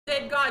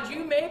dead God.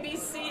 You may be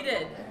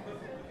seated.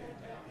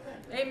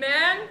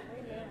 Amen?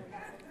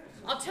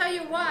 I'll tell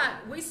you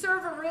what, we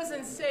serve a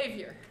risen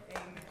Savior.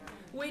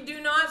 We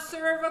do not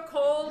serve a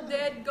cold,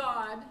 dead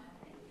God.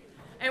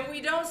 And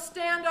we don't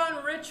stand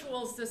on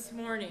rituals this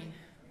morning.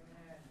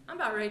 I'm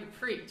about ready to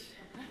preach.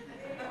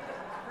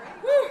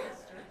 Whew.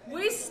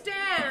 We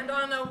stand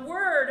on the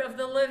word of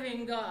the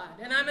living God.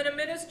 And I'm going to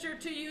minister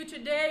to you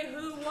today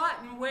who,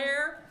 what, and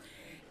where.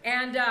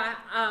 And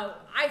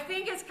I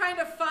think it's kind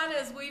of fun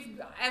as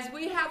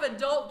we have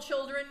adult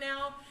children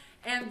now,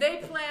 and they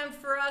plan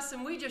for us,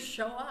 and we just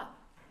show up.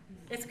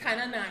 It's kind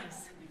of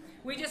nice.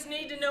 We just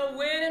need to know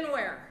when and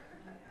where,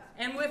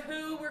 and with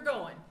who we're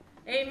going.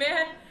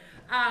 Amen?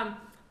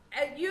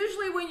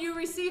 Usually when you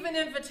receive an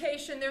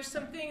invitation, there's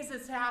some things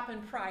that's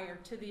happened prior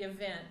to the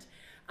event.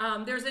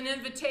 There's an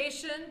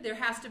invitation, there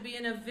has to be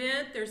an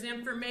event, there's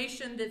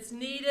information that's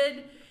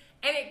needed,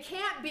 and it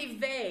can't be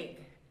vague.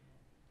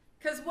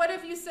 Because what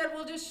if you said,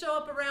 we'll just show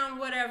up around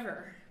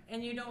whatever,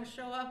 and you don't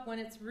show up when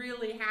it's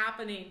really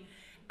happening?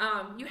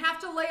 You have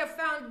to lay a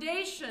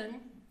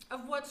foundation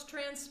of what's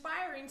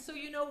transpiring so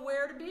you know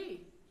where to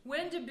be,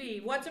 when to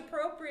be, what's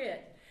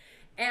appropriate.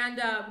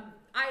 And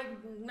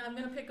I'm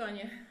going to pick on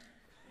you.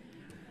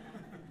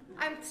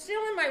 I'm still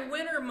in my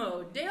winter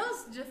mode.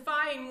 Dale's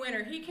defying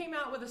winter. He came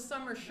out with a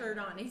summer shirt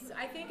on.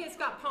 I think it's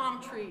got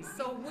palm trees.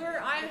 So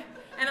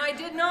I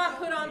did not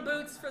put on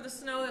boots for the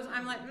snow.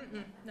 I'm like,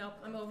 nope,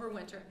 I'm over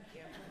winter.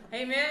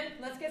 Amen.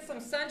 Let's get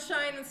some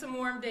sunshine and some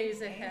warm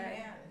days ahead.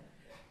 Amen.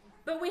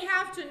 But we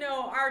have to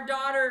know our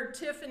daughter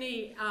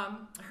Tiffany,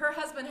 her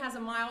husband has a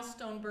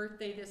milestone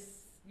birthday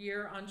this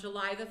year on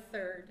July the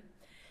 3rd.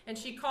 And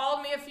she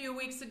called me a few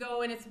weeks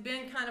ago, and it's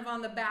been kind of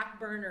on the back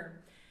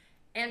burner.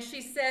 And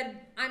she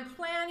said, I'm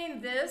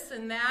planning this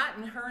and that,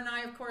 and her and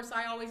I, of course,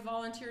 I always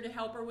volunteer to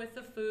help her with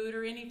the food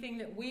or anything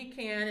that we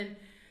can. And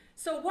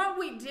so what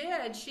we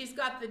did, she's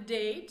got the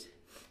date,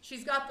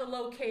 she's got the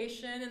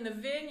location and the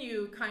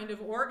venue kind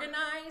of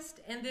organized,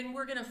 and then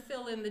we're going to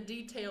fill in the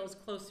details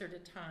closer to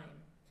time.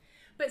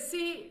 But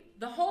see,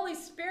 the Holy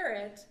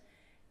Spirit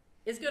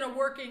is going to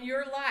work in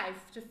your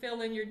life to fill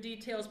in your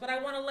details. But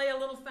I want to lay a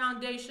little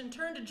foundation.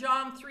 Turn to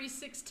John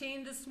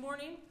 3:16 this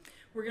morning.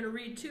 We're going to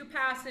read two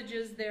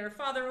passages there.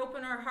 Father,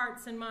 open our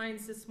hearts and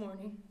minds this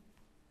morning.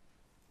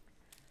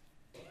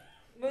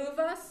 Move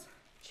us,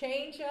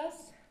 change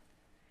us,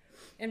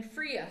 and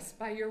free us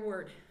by your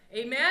word.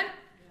 Amen?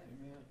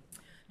 Amen.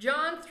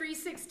 John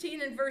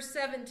 3:16 and verse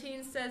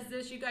 17 says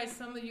this.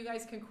 Some of you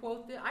guys can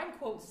quote this. I can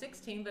quote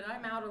 16, but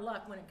I'm out of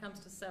luck when it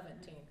comes to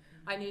 17.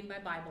 I need my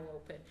Bible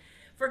open.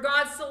 For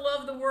God so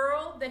loved the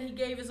world that he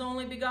gave his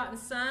only begotten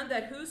Son,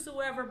 that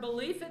whosoever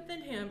believeth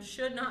in him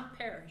should not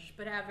perish,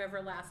 but have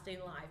everlasting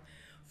life.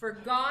 For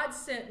God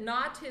sent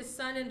not his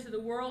Son into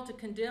the world to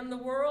condemn the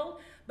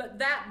world, but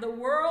that the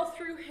world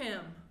through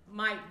him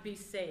might be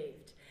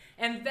saved.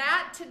 And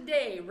that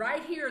today,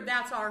 right here,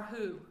 that's our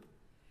who.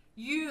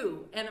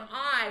 You and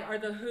I are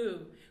the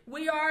who.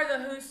 We are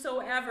the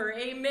whosoever.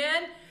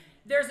 Amen?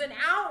 There's an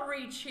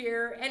outreach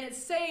here, and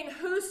it's saying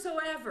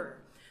whosoever.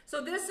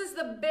 So this is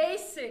the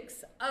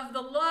basics of the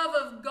love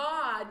of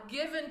God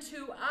given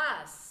to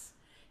us.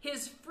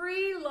 His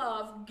free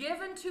love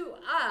given to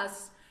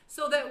us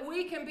so that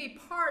we can be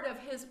part of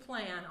his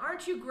plan.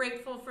 Aren't you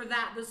grateful for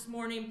that this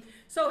morning?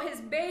 So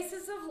his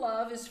basis of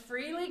love is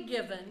freely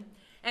given.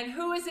 And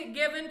who is it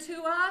given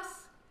to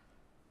us?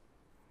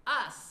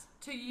 Us,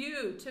 to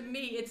you, to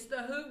me. It's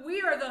the who.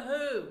 We are the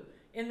who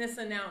in this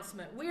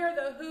announcement. We are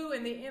the who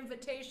in the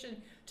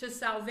invitation to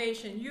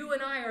salvation. You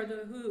and I are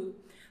the who.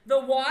 The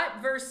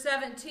what, verse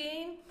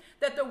 17,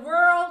 that the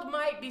world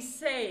might be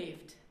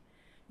saved.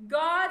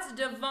 God's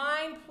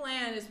divine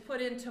plan is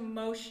put into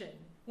motion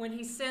when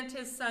he sent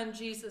his Son,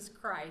 Jesus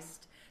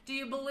Christ. Do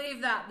you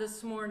believe that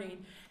this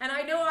morning? And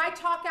I know I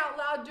talk out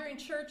loud during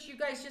church. You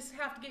guys just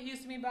have to get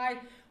used to me by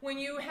when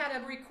you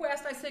had a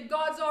request, I said,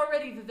 God's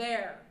already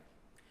there.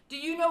 Do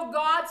you know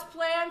God's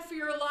plan for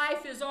your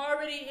life is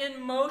already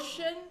in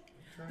motion?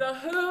 The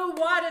who,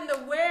 what, and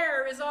the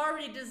where is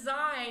already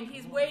designed.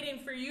 He's waiting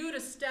for you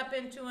to step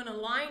into an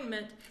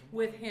alignment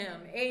with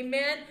him.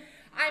 Amen.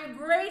 I'm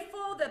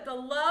grateful that the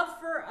love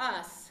for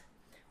us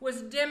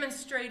was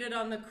demonstrated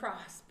on the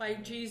cross by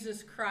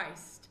Jesus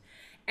Christ.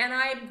 And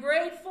I'm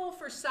grateful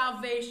for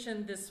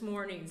salvation this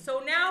morning.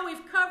 So now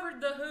we've covered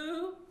the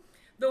who,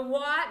 the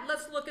what.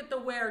 Let's look at the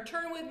where.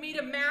 Turn with me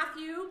to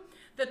Matthew,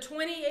 the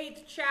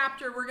 28th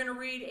chapter. We're going to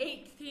read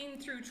 18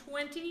 through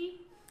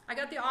 20. I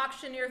got the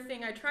auctioneer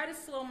thing. I try to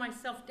slow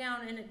myself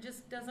down, and it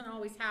just doesn't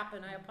always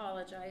happen. I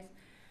apologize.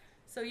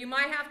 So you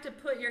might have to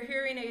put your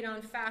hearing aid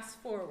on fast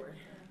forward.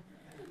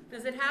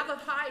 Does it have a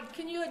high?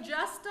 Can you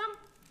adjust them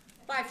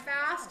by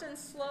fast and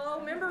slow?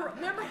 Remember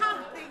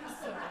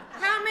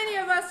how many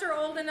of us are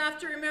old enough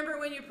to remember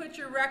when you put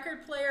your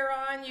record player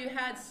on, you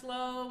had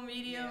slow,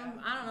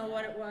 medium, I don't know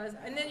what it was,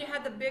 and then you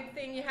had the big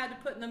thing you had to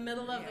put in the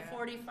middle of the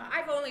 45.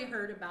 I've only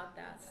heard about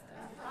that stuff.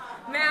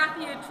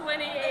 Matthew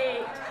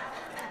 28.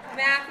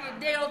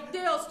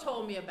 Dale's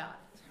told me about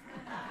it.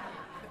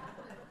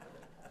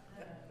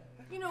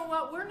 You know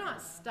what? We're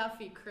not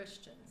stuffy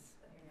Christians.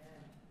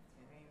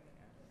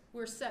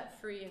 We're set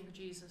free in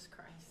Jesus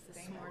Christ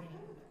this morning.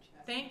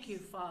 Thank you,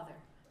 Father.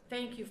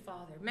 Thank you,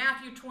 Father.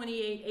 Matthew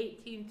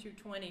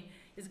 28:18-20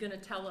 is going to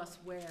tell us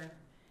where.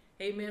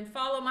 Amen.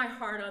 Follow my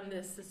heart on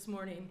this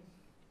morning.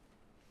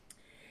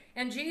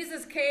 And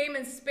Jesus came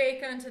and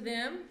spake unto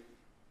them,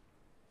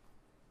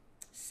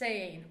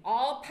 saying,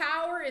 all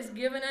power is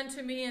given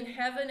unto me in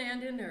heaven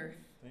and in earth.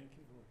 Thank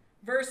you, Lord.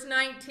 Verse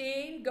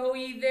 19, go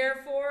ye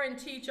therefore and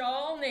teach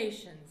all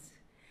nations,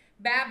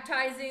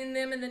 baptizing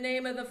them in the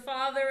name of the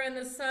Father and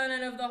the Son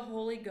and of the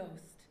Holy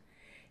Ghost,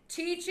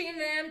 teaching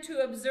them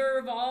to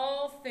observe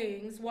all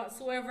things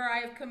whatsoever I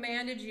have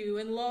commanded you,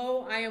 and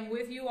lo, I am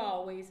with you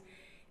always,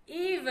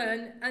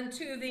 even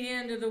unto the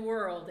end of the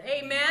world.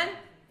 Amen?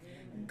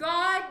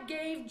 God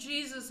gave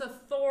Jesus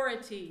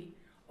authority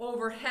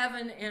over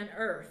heaven and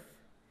earth.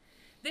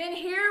 Then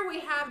here we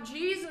have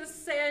Jesus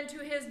saying to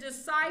his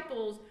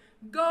disciples,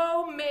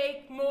 go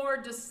make more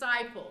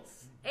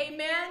disciples.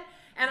 Amen?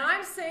 And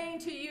I'm saying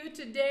to you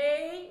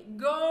today,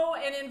 go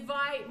and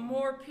invite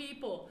more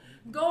people.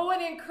 Go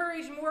and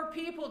encourage more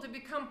people to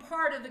become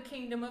part of the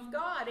kingdom of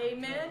God.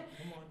 Amen?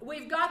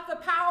 We've got the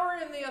power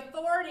and the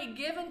authority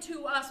given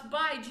to us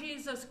by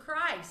Jesus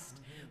Christ.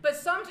 But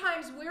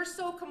sometimes we're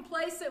so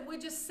complacent, we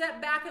just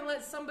sit back and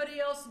let somebody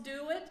else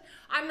do it.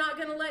 I'm not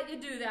going to let you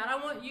do that. I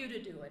want you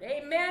to do it.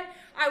 Amen?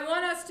 I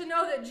want us to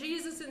know that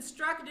Jesus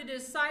instructed a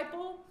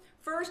disciple.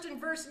 First in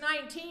verse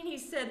 19, he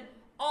said,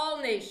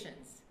 all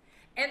nations.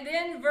 And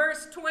then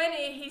verse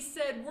 20, he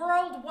said,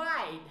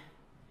 worldwide.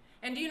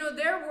 And you know,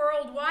 their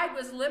worldwide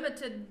was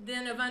limited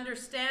then of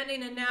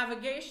understanding and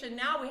navigation.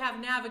 Now we have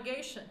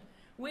navigation.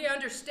 We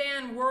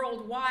understand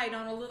worldwide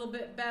on a little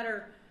bit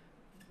better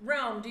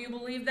realm. Do you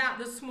believe that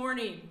this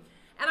morning?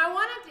 And I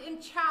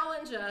wanted to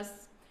challenge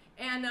us,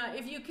 and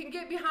if you can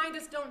get behind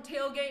us, don't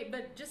tailgate,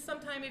 but just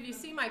sometime if you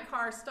see my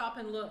car, stop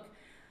and look.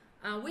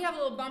 We have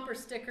a little bumper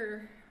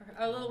sticker,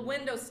 a little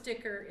window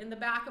sticker in the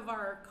back of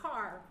our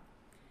car.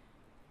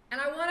 And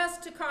I want us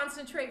to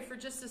concentrate for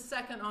just a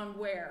second on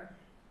where.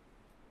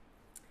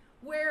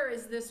 Where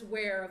is this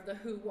where of the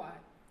who, what,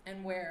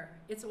 and where?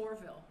 It's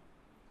Orville.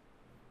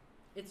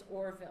 It's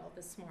Orville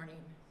this morning.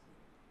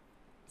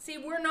 See,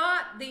 we're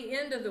not the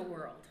end of the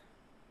world.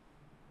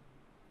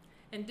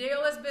 And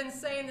Dale has been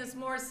saying this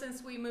more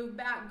since we moved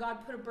back.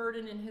 God put a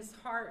burden in his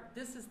heart.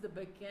 This is the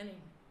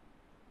beginning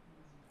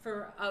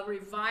for a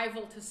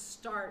revival to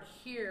start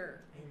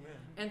here. Amen.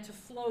 And to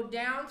flow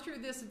down through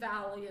this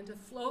valley and to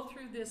flow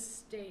through this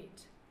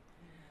state.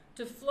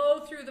 To flow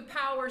through the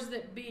powers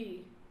that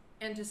be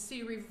and to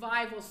see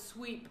revival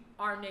sweep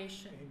our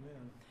nation.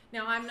 Amen.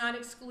 Now, I'm not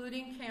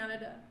excluding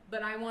Canada,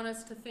 but I want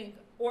us to think,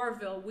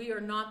 Orville, we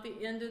are not the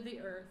end of the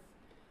earth.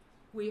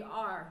 We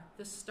are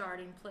the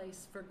starting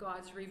place for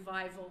God's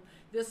revival.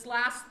 This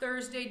last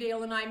Thursday,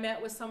 Dale and I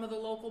met with some of the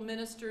local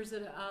ministers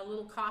at a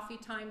little coffee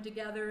time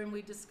together, and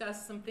we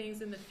discussed some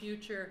things in the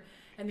future.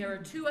 And there are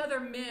 2 other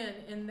men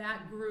in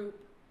that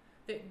group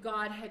that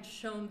God had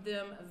shown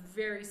them a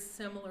very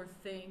similar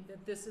thing,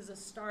 that this is a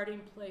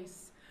starting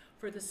place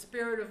for the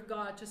Spirit of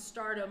God to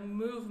start a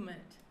movement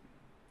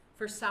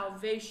for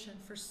salvation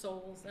for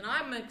souls. And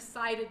I'm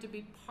excited to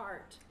be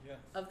part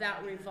of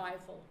that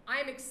revival.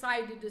 I'm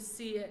excited to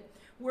see it.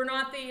 We're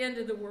not the end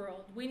of the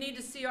world. We need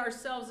to see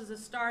ourselves as a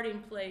starting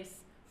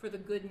place for the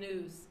good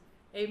news.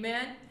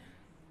 Amen?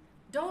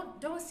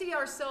 Don't see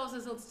ourselves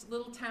as a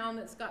little town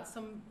that's got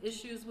some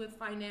issues with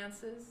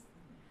finances,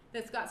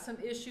 that's got some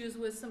issues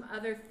with some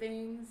other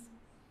things.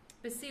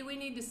 But see, we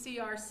need to see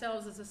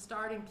ourselves as a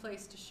starting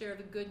place to share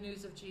the good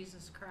news of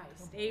Jesus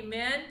Christ.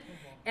 Amen?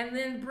 And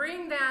then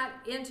bring that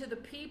into the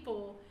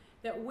people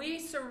that we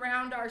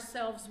surround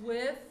ourselves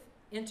with,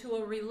 into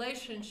a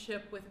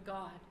relationship with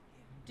God.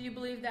 Do you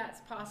believe that's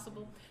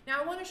possible?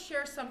 Now, I want to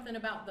share something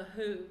about the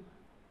who.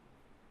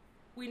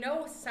 We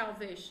know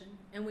salvation,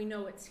 and we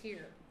know it's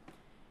here.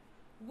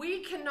 We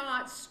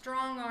cannot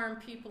strong-arm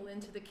people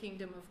into the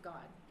kingdom of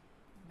God.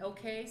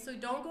 Okay? So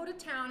don't go to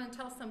town and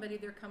tell somebody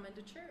they're coming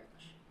to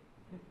church,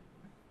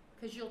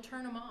 because you'll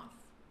turn them off.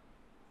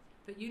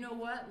 But you know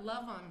what?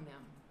 Love on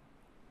them.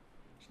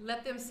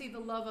 Let them see the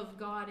love of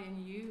God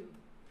in you.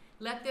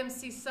 Let them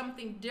see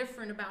something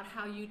different about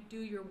how you do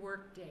your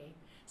work day.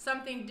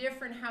 Something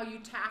different how you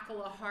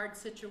tackle a hard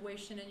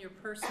situation in your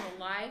personal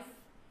life.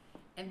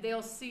 And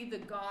they'll see the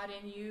God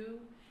in you.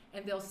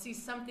 And they'll see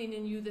something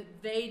in you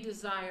that they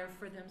desire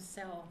for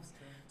themselves.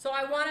 Okay. So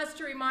I want us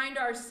to remind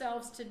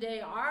ourselves today,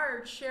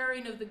 our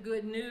sharing of the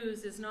good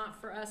news is not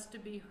for us to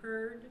be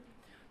heard,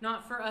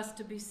 not for us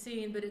to be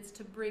seen, but it's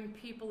to bring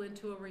people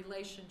into a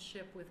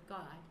relationship with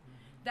God.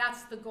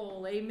 That's the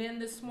goal. Amen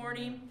this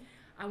morning.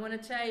 I want to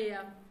tell you,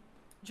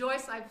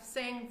 Joyce, I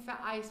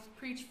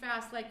preach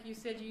fast like you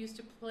said. You used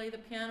to play the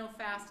piano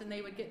fast and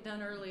they would get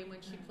done early when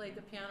she played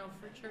the piano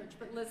for church.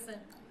 But listen,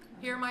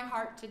 hear my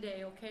heart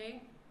today,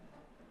 okay?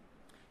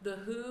 The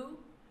who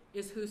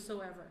is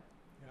whosoever.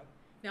 Yep.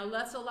 Now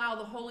let's allow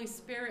the Holy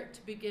Spirit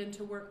to begin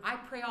to work. I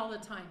pray all the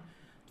time.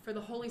 for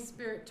the Holy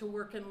Spirit to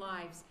work in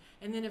lives.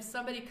 And then if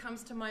somebody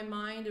comes to my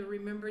mind, a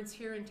remembrance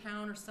here in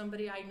town, or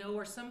somebody I know,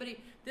 or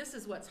somebody, this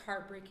is what's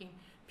heartbreaking.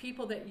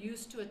 People that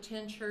used to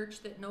attend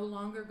church that no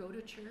longer go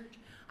to church.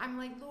 I'm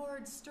like,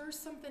 Lord, stir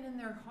something in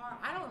their heart.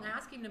 I don't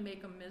ask him to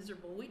make them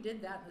miserable. We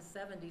did that in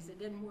the 70s. It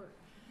didn't work.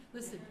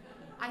 Listen,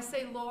 I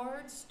say,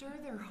 Lord, stir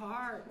their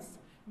hearts.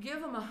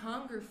 Give them a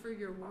hunger for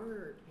your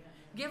word.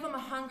 Give them a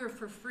hunger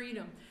for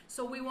freedom.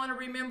 So we want to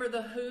remember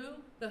the who,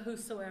 the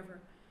whosoever.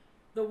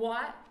 The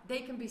what? They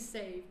can be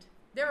saved.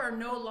 There are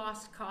no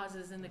lost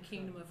causes in the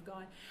kingdom of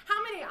God.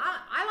 How many,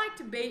 I like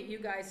to bait you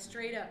guys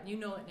straight up. You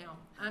know it now.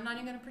 I'm not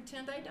even going to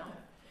pretend I don't.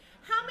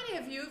 How many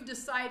of you have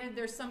decided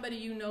there's somebody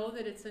you know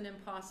that it's an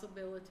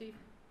impossibility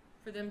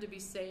for them to be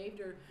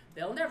saved, or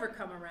they'll never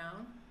come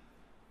around?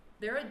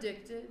 They're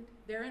addicted.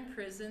 They're in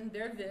prison.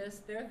 They're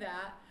this. They're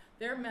that.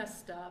 They're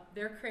messed up.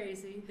 They're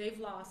crazy. They've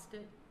lost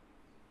it.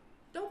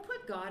 Don't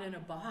put God in a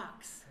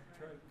box.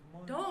 That's right.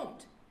 Come on.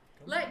 Don't.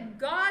 Let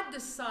God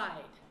decide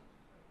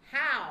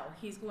how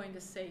he's going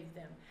to save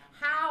them,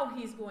 how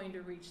he's going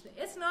to reach them.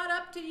 It's not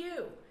up to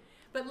you.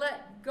 But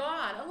let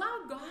God,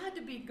 allow God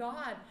to be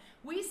God.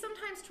 We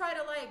sometimes try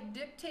to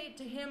dictate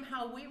to him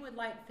how we would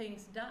like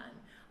things done.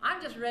 I'm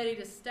just ready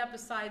to step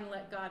aside and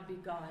let God be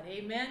God.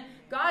 Amen?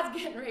 God's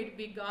getting ready to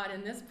be God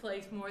in this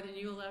place more than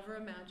you'll ever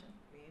imagine.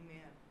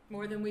 Amen.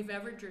 More than we've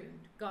ever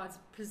dreamed. God's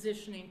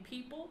positioning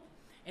people,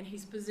 and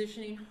he's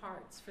positioning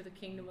hearts for the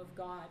kingdom of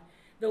God.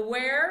 The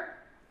where,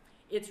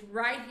 it's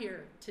right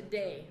here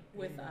today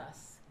with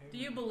us. Do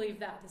you believe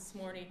that this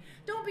morning?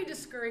 Don't be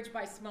discouraged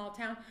by small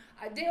town.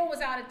 Dale was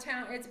out of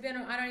town. It's been,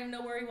 I don't even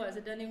know where he was.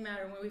 It doesn't even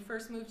matter. When we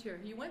first moved here,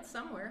 he went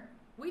somewhere.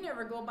 We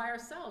never go by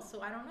ourselves, so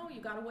I don't know.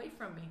 You got away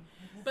from me.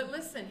 But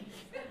listen,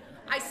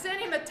 I sent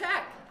him a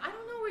text. I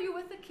don't know, were you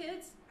with the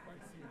kids?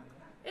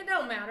 It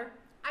don't matter.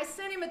 I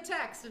sent him a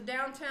text of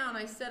downtown.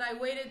 I said I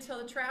waited till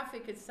the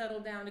traffic had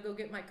settled down to go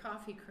get my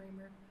coffee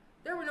creamer.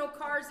 There were no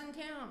cars in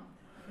town.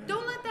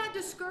 Don't let that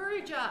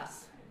discourage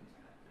us.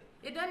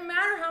 It doesn't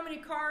matter how many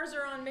cars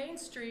are on Main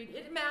Street.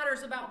 It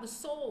matters about the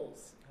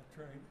souls. That's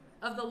right.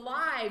 Of the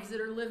lives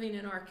that are living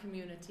in our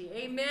community.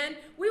 Amen?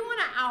 We want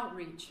to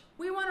outreach.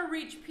 We want to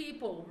reach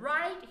people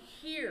right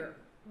here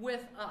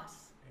with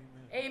us.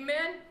 Amen?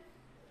 Amen?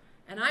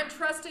 And I'm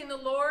trusting the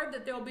Lord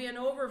that there'll be an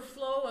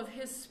overflow of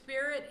his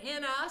Spirit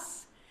in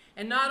us.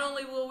 And not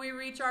only will we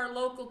reach our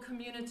local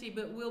community,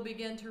 but we'll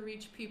begin to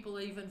reach people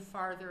even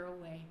farther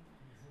away.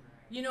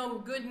 You know,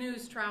 good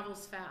news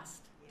travels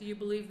fast. Do you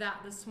believe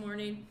that this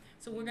morning?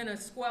 So we're going to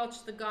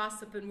squelch the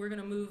gossip and we're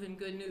going to move in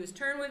good news.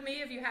 Turn with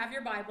me if you have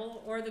your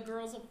Bible, or the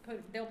girls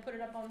they'll put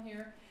it up on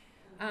here.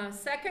 2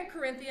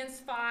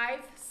 Corinthians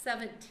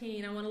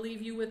 5:17. I want to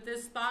leave you with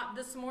this thought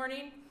this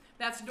morning.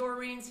 That's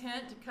Doreen's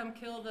hint to come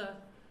kill the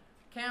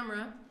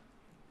camera.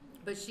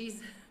 But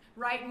she's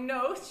writing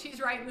notes. She's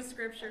writing the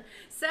scripture.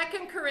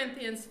 2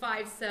 Corinthians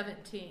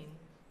 5:17.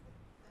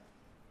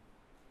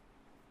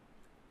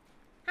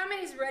 How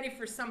many's ready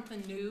for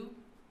something new?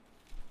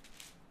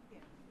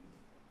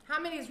 How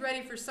many is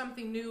ready for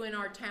something new in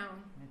our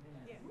town?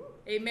 Yeah.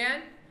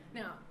 Amen?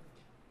 Now,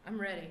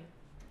 I'm ready.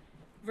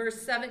 Verse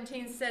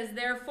 17 says,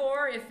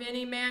 therefore, if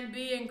any man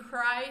be in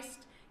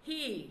Christ,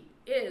 he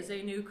is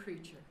a new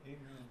creature. Amen.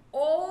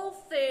 All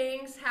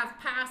things have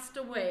passed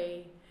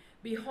away.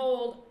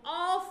 Behold,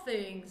 all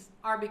things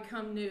are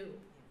become new.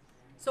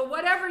 So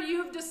whatever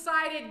you've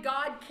decided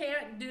God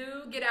can't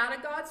do, get out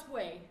of God's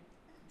way.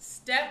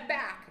 Step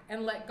back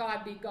and let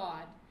God be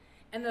God.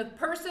 And the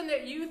person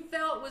that you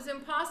felt was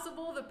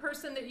impossible, the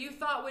person that you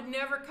thought would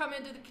never come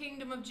into the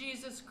kingdom of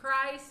Jesus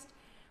Christ,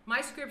 my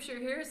scripture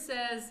here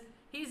says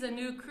he's a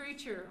new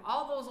creature.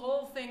 All those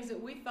old things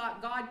that we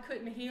thought God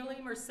couldn't heal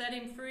him or set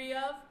him free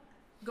of,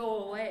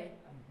 go away.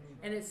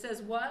 And it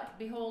says what?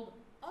 Behold,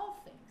 all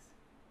things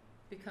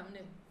become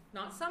new.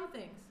 Not some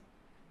things,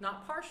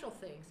 not partial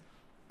things.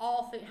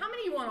 All things. How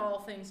many of you want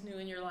all things new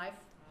in your life?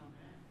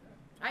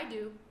 I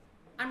do.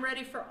 I'm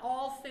ready for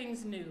all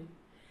things new.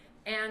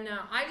 And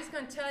I'm just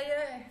going to tell you,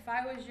 if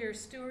I was your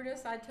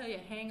stewardess, I'd tell you,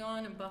 hang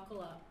on and buckle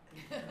up.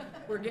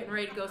 We're getting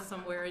ready to go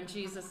somewhere in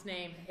Jesus'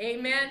 name.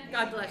 Amen.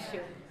 God bless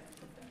you.